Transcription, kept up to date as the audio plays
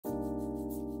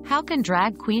How can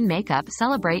drag queen makeup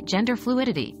celebrate gender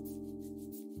fluidity?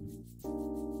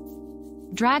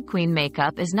 Drag queen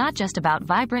makeup is not just about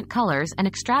vibrant colors and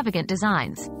extravagant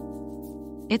designs.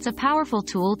 It's a powerful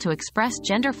tool to express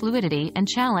gender fluidity and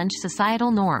challenge societal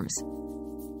norms.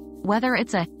 Whether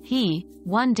it's a he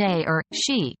one day or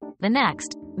she the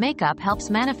next, makeup helps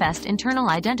manifest internal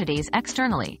identities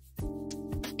externally.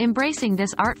 Embracing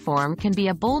this art form can be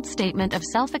a bold statement of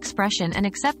self-expression and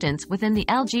acceptance within the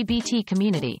LGBT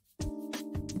community.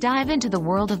 Dive into the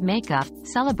world of makeup,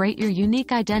 celebrate your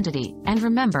unique identity, and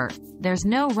remember, there's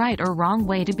no right or wrong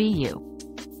way to be you.